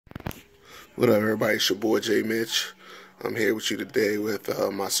What up, everybody? It's your boy J Mitch. I'm here with you today with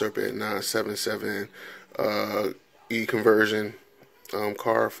my Serpent 977 E conversion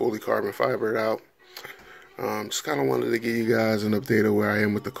car, fully carbon fibered out. Just kind of wanted to give you guys an update of where I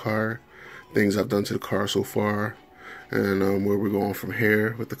am with the car, things I've done to the car so far, and where we're going from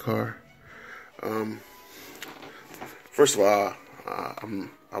here with the car. First of all,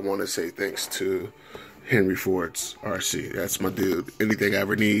 I want to say thanks to Henry Ford's RC. That's my dude. Anything I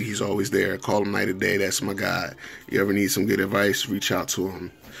ever need, he's always there. I call him night and day. That's my guy. You ever need some good advice, reach out to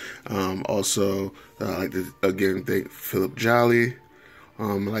him. Also, I'd like to again thank Philip Jolly.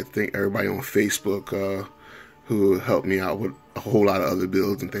 I'd like to thank everybody on Facebook who helped me out with a whole lot of other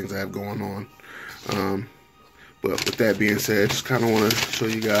builds and things I have going on. But with that being said, just kind of want to show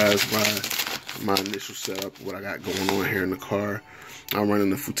you guys my initial setup, what I got going on here in the car. I'm running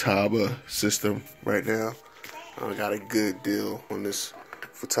the Futaba system right now. I got a good deal on this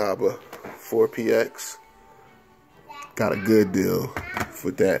Futaba 4PX. Got a good deal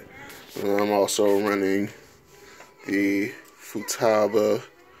for that. And I'm also running the Futaba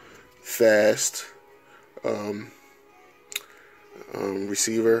Fast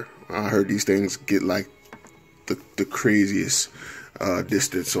receiver. I heard these things get like the craziest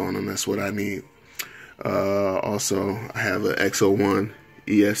distance on them. That's what I need. Also, I have an X01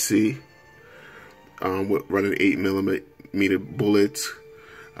 ESC with running 8mm bullets,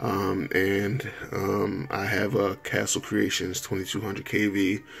 and I have a Castle Creations 2200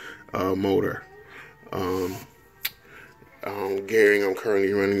 kV motor. Gearing I'm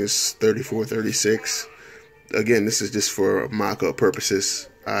currently running is 3436. Again, this is just for mock-up purposes.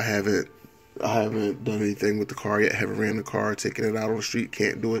 I haven't done anything with the car yet. Haven't ran the car, taken it out on the street.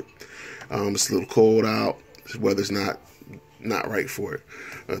 Can't do it. It's a little cold out. The weather's not right for it.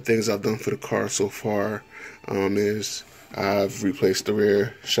 Things I've done for the car so far is I've replaced the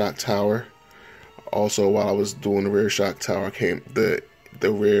rear shock tower. Also, while I was doing the rear shock tower, the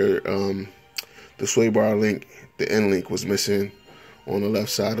rear the sway bar link, the end link was missing on the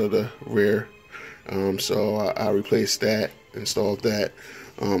left side of the rear. So I replaced that, installed that.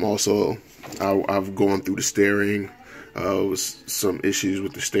 Also, I've gone through the steering. Was some issues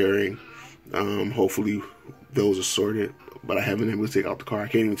with the steering. Hopefully those are sorted, but I haven't been able to take out the car. I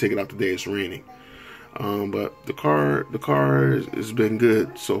can't even take it out today. It's raining. But the car has been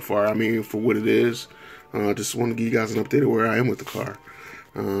good so far. I mean, for what it is. Just want to give you guys an update of where I am with the car.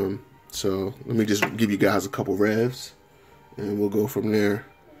 So let me just give you guys a couple revs, and we'll go from there.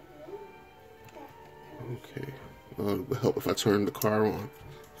 Okay. It would help if I turn the car on.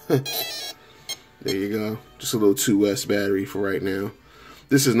 There you go. Just a little 2S battery for right now.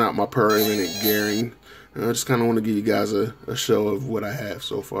 This is not my per minute gearing. I just kind of want to give you guys a show of what I have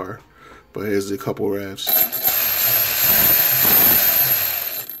so far. But here's a couple revs.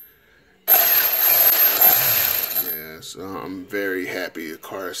 Yeah, so I'm very happy. The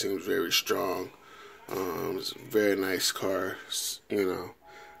car seems very strong. It's a very nice car. You know,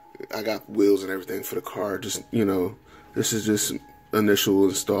 I got wheels and everything for the car. Just, you know, this is just initial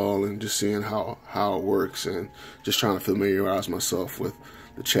install and just seeing how it works, and just trying to familiarize myself with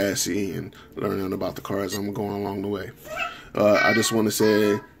the chassis and learning about the car as I'm going along the way. I just want to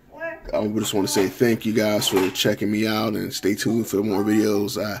say thank you guys for checking me out, and stay tuned for more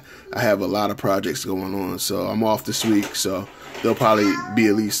videos. I have a lot of projects going on, so I'm off this week, so there'll probably be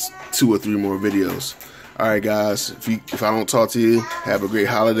at least 2 or 3 more videos. Alright guys, if I don't talk to you, have a great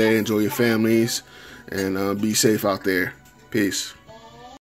holiday, enjoy your families, and be safe out there. Peace.